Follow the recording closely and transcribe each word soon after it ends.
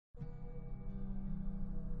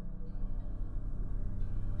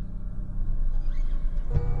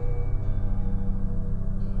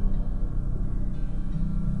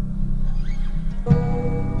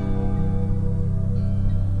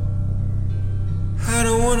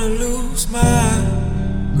wanna lose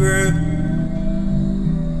my grip.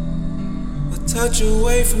 A touch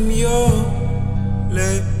away from your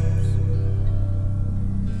lips.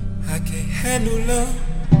 I can't handle love.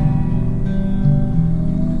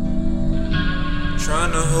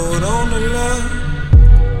 Trying to hold on to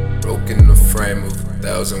love. Broken the frame of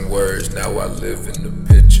 1,000 words, now I live in the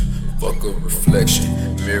picture. Fuck a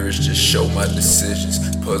reflection, mirrors just show my decisions.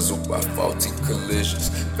 Puzzled by faulty collisions.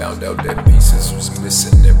 Found out that pieces was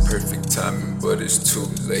missing in perfect timing, but it's too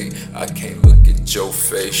late. I can't look at your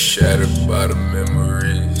face, shattered by the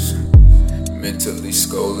memories. Mentally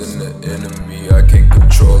scolding the enemy. I can't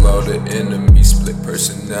control all the enemies. Split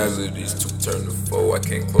personalities, two turn to four. I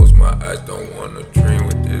can't close my eyes, don't wanna dream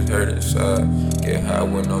with this hurt inside. Get high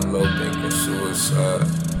when I'm low, thinking suicide.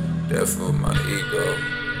 Death of my ego,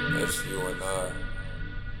 that's you and I.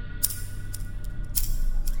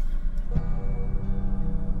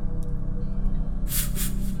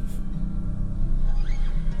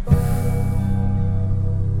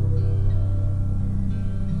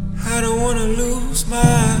 I don't wanna lose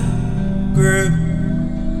my grip.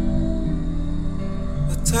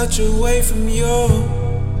 A touch away from your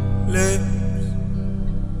lips.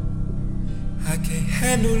 I can't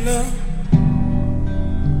handle love.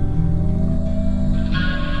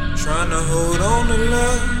 Trying to hold on to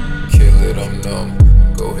love. Kill it, I'm numb.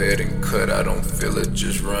 Go ahead and cut, I don't feel it,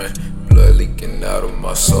 just run. Blood leaking out of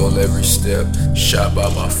my soul every step. Shot by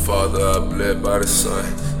my father, I bled by the sun.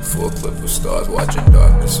 Full clip of stars, watching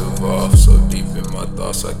darkness evolve. So deep in my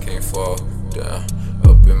thoughts, I can't fall down.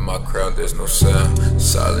 Up in my crowd, there's no sound.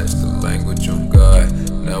 Silence, the language of God.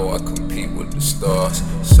 Now I compete with the stars.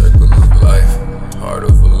 Circle of life, heart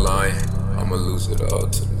of a lion. I'ma lose it all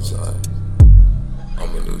to design.